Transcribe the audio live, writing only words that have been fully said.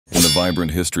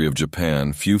vibrant history of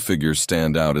Japan, few figures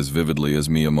stand out as vividly as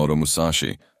Miyamoto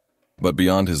Musashi. But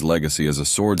beyond his legacy as a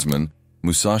swordsman,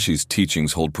 Musashi's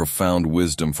teachings hold profound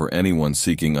wisdom for anyone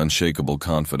seeking unshakable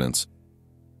confidence.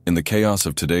 In the chaos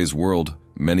of today's world,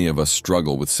 many of us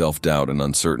struggle with self-doubt and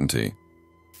uncertainty.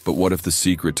 But what if the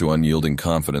secret to unyielding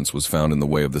confidence was found in the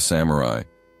way of the samurai?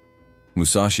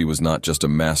 Musashi was not just a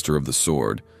master of the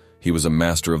sword, he was a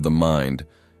master of the mind,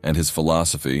 and his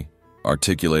philosophy,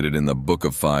 articulated in the Book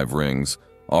of Five Rings,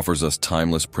 offers us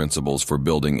timeless principles for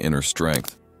building inner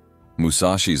strength.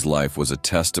 Musashi's life was a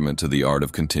testament to the art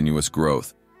of continuous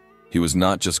growth. He was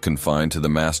not just confined to the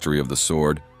mastery of the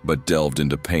sword, but delved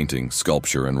into painting,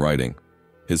 sculpture, and writing.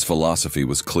 His philosophy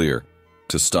was clear: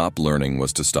 to stop learning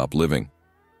was to stop living.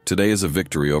 Today is a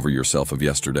victory over yourself of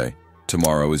yesterday.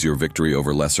 Tomorrow is your victory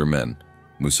over lesser men,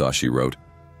 Musashi wrote.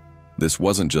 This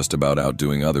wasn't just about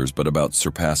outdoing others, but about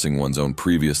surpassing one's own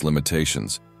previous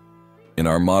limitations. In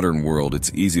our modern world,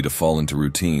 it's easy to fall into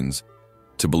routines,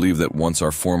 to believe that once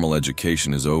our formal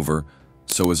education is over,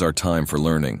 so is our time for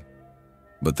learning.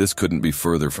 But this couldn't be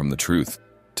further from the truth.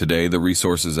 Today, the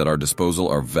resources at our disposal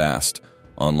are vast.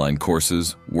 Online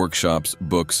courses, workshops,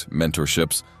 books,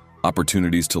 mentorships,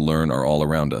 opportunities to learn are all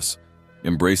around us.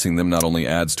 Embracing them not only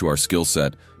adds to our skill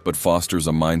set, but fosters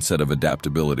a mindset of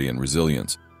adaptability and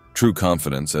resilience. True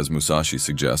confidence, as Musashi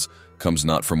suggests, comes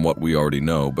not from what we already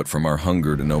know, but from our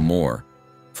hunger to know more.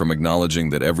 From acknowledging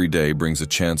that every day brings a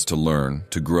chance to learn,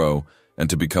 to grow, and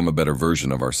to become a better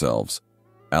version of ourselves.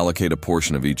 Allocate a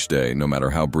portion of each day, no matter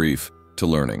how brief, to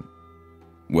learning.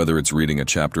 Whether it's reading a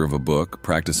chapter of a book,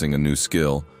 practicing a new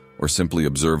skill, or simply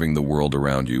observing the world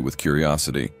around you with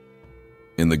curiosity.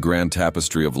 In the grand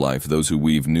tapestry of life, those who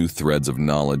weave new threads of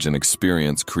knowledge and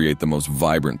experience create the most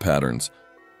vibrant patterns.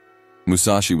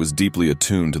 Musashi was deeply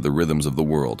attuned to the rhythms of the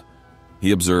world.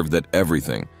 He observed that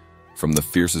everything, from the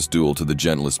fiercest duel to the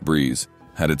gentlest breeze,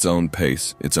 had its own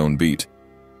pace, its own beat.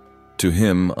 To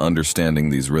him, understanding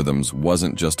these rhythms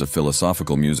wasn't just a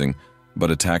philosophical musing,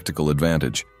 but a tactical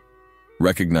advantage.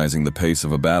 Recognizing the pace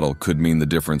of a battle could mean the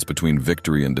difference between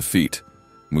victory and defeat.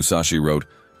 Musashi wrote,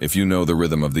 "If you know the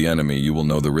rhythm of the enemy, you will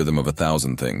know the rhythm of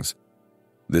 1,000 things."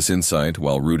 This insight,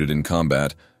 while rooted in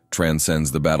combat,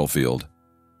 transcends the battlefield.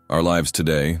 Our lives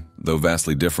today, though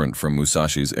vastly different from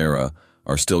Musashi's era,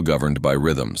 are still governed by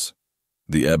rhythms.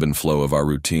 The ebb and flow of our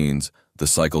routines, the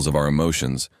cycles of our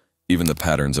emotions, even the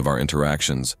patterns of our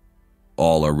interactions,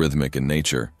 all are rhythmic in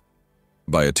nature.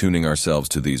 By attuning ourselves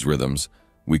to these rhythms,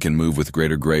 we can move with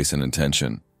greater grace and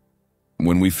intention.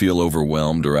 When we feel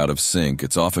overwhelmed or out of sync,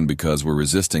 it's often because we're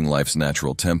resisting life's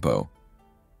natural tempo.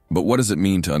 But what does it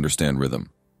mean to understand rhythm?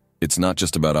 It's not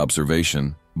just about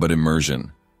observation, but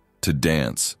immersion. To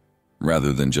dance,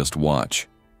 rather than just watch.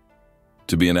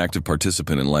 To be an active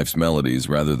participant in life's melodies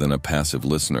rather than a passive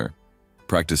listener.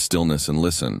 Practice stillness and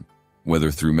listen,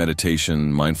 whether through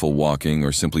meditation, mindful walking,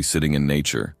 or simply sitting in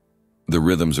nature. The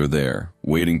rhythms are there,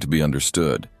 waiting to be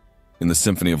understood. In the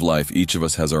symphony of life, each of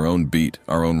us has our own beat,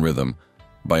 our own rhythm.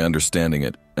 By understanding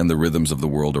it and the rhythms of the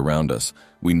world around us,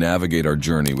 we navigate our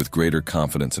journey with greater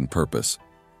confidence and purpose.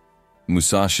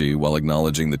 Musashi, while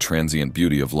acknowledging the transient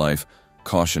beauty of life,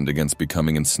 cautioned against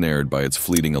becoming ensnared by its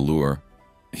fleeting allure.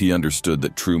 He understood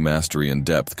that true mastery and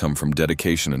depth come from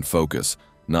dedication and focus,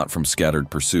 not from scattered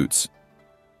pursuits.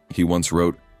 He once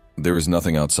wrote, "There is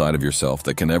nothing outside of yourself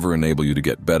that can ever enable you to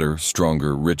get better,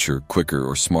 stronger, richer, quicker,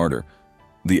 or smarter."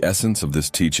 The essence of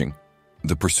this teaching,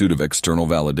 the pursuit of external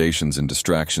validations and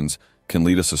distractions, can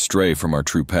lead us astray from our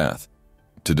true path.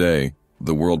 Today,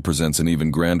 the world presents an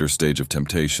even grander stage of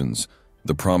temptations,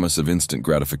 the promise of instant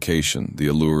gratification, the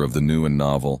allure of the new and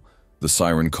novel, the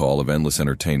siren call of endless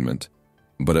entertainment.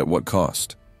 But at what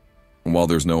cost? While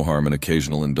there's no harm in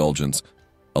occasional indulgence,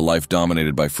 a life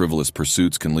dominated by frivolous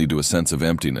pursuits can lead to a sense of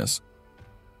emptiness.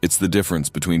 It's the difference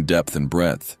between depth and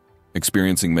breadth,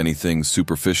 experiencing many things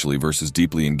superficially versus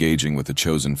deeply engaging with a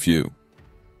chosen few.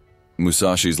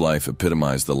 Musashi's life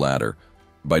epitomized the latter.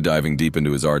 By diving deep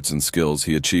into his arts and skills,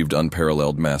 he achieved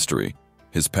unparalleled mastery.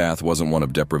 His path wasn't one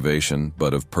of deprivation,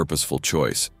 but of purposeful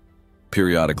choice.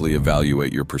 Periodically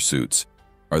evaluate your pursuits.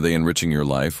 Are they enriching your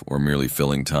life or merely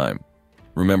filling time?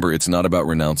 Remember, it's not about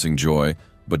renouncing joy,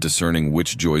 but discerning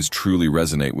which joys truly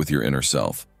resonate with your inner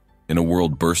self. In a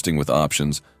world bursting with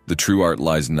options, the true art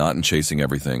lies not in chasing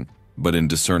everything, but in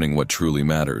discerning what truly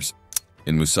matters.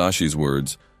 In Musashi's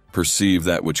words, "Perceive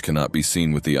that which cannot be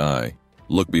seen with the eye.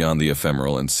 Look beyond the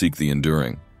ephemeral and seek the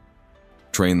enduring."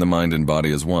 Train the mind and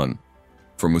body as one.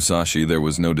 For Musashi, there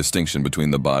was no distinction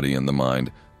between the body and the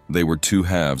mind. They were two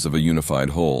halves of a unified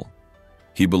whole.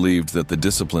 He believed that the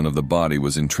discipline of the body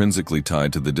was intrinsically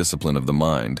tied to the discipline of the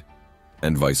mind,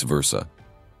 and vice versa.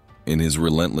 In his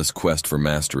relentless quest for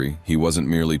mastery, he wasn't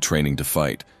merely training to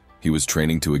fight. He was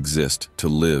training to exist, to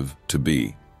live, to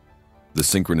be. The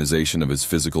synchronization of his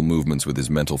physical movements with his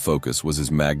mental focus was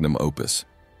his magnum opus.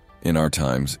 In our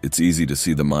times, it's easy to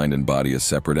see the mind and body as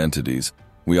separate entities.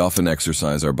 We often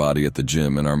exercise our body at the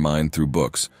gym and our mind through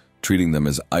books, treating them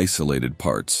as isolated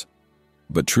parts.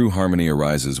 But true harmony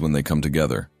arises when they come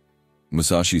together.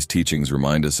 Musashi's teachings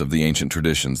remind us of the ancient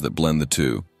traditions that blend the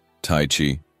two: Tai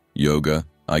Chi, yoga,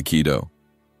 Aikido.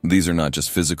 These are not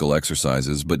just physical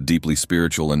exercises, but deeply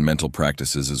spiritual and mental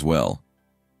practices as well.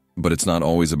 But it's not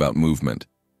always about movement.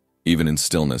 Even in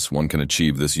stillness, one can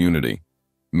achieve this unity.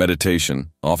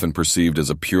 Meditation, often perceived as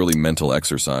a purely mental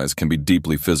exercise, can be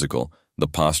deeply physical. The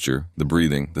posture, the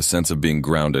breathing, the sense of being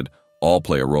grounded, all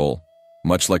play a role.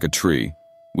 Much like a tree,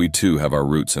 we too have our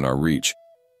roots in our reach.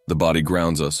 The body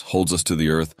grounds us, holds us to the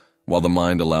earth, while the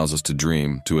mind allows us to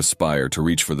dream, to aspire, to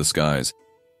reach for the skies.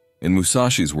 In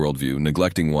Musashi's worldview,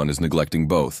 neglecting one is neglecting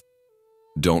both.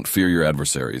 Don't fear your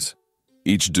adversaries.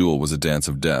 Each duel was a dance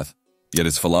of death, yet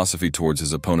his philosophy towards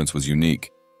his opponents was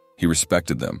unique. He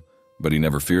respected them, but he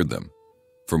never feared them.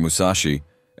 For Musashi,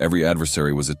 every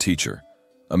adversary was a teacher,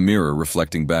 a mirror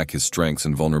reflecting back his strengths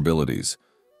and vulnerabilities.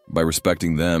 By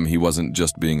respecting them, he wasn't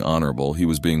just being honorable, he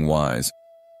was being wise.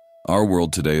 Our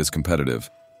world today is competitive.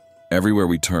 Everywhere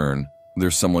we turn,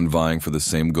 there's someone vying for the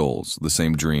same goals, the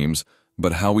same dreams,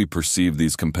 but how we perceive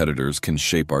these competitors can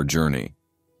shape our journey.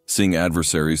 Seeing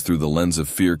adversaries through the lens of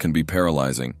fear can be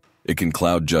paralyzing. It can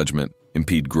cloud judgment,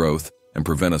 impede growth, and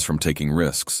prevent us from taking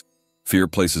risks. Fear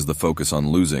places the focus on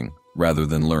losing rather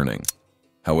than learning.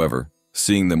 However,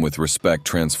 seeing them with respect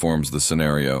transforms the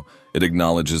scenario. It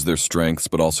acknowledges their strengths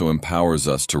but also empowers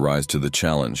us to rise to the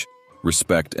challenge.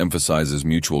 Respect emphasizes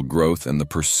mutual growth and the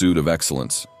pursuit of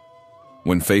excellence.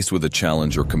 When faced with a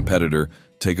challenge or competitor,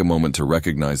 take a moment to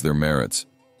recognize their merits.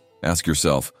 Ask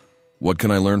yourself, what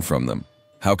can I learn from them?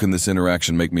 How can this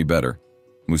interaction make me better?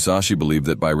 Musashi believed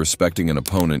that by respecting an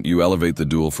opponent, you elevate the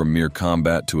duel from mere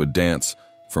combat to a dance,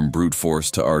 from brute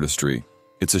force to artistry.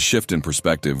 It's a shift in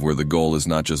perspective where the goal is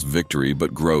not just victory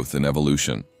but growth and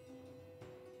evolution.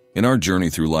 In our journey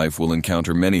through life, we'll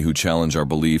encounter many who challenge our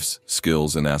beliefs,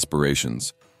 skills, and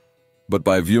aspirations. But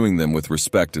by viewing them with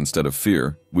respect instead of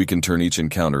fear, we can turn each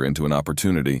encounter into an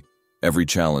opportunity, every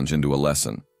challenge into a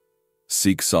lesson.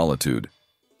 Seek solitude.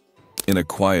 In a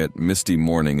quiet, misty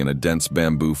morning in a dense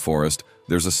bamboo forest,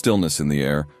 there's a stillness in the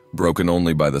air, broken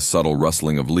only by the subtle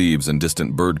rustling of leaves and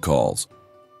distant bird calls.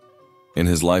 In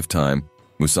his lifetime,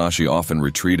 Musashi often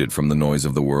retreated from the noise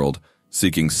of the world,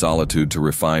 seeking solitude to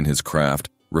refine his craft,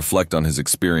 reflect on his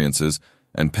experiences,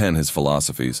 and pen his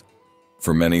philosophies.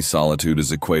 For many, solitude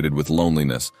is equated with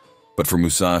loneliness, but for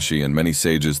Musashi and many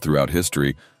sages throughout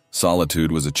history,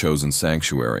 solitude was a chosen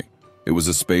sanctuary. It was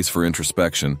a space for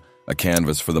introspection, a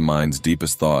canvas for the mind's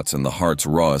deepest thoughts and the heart's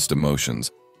rawest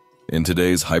emotions. In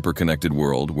today's hyper-connected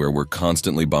world, where we're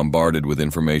constantly bombarded with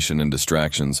information and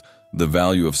distractions, the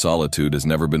value of solitude has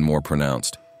never been more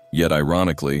pronounced. Yet,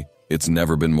 ironically, it's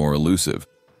never been more elusive.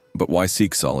 But why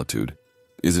seek solitude?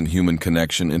 Isn't human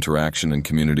connection, interaction, and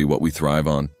community what we thrive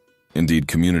on? Indeed,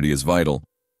 community is vital,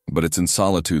 but it's in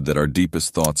solitude that our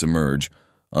deepest thoughts emerge,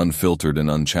 unfiltered and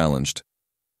unchallenged.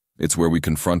 It's where we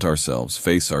confront ourselves,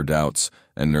 face our doubts,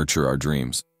 and nurture our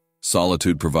dreams.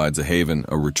 Solitude provides a haven,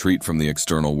 a retreat from the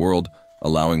external world,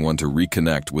 allowing one to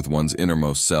reconnect with one's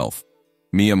innermost self.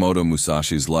 Miyamoto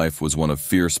Musashi's life was one of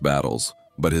fierce battles,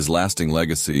 but his lasting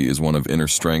legacy is one of inner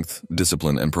strength,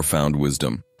 discipline, and profound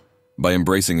wisdom. By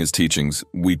embracing his teachings,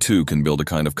 we too can build a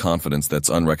kind of confidence that's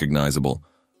unrecognizable,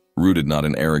 rooted not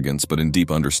in arrogance but in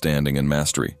deep understanding and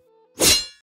mastery.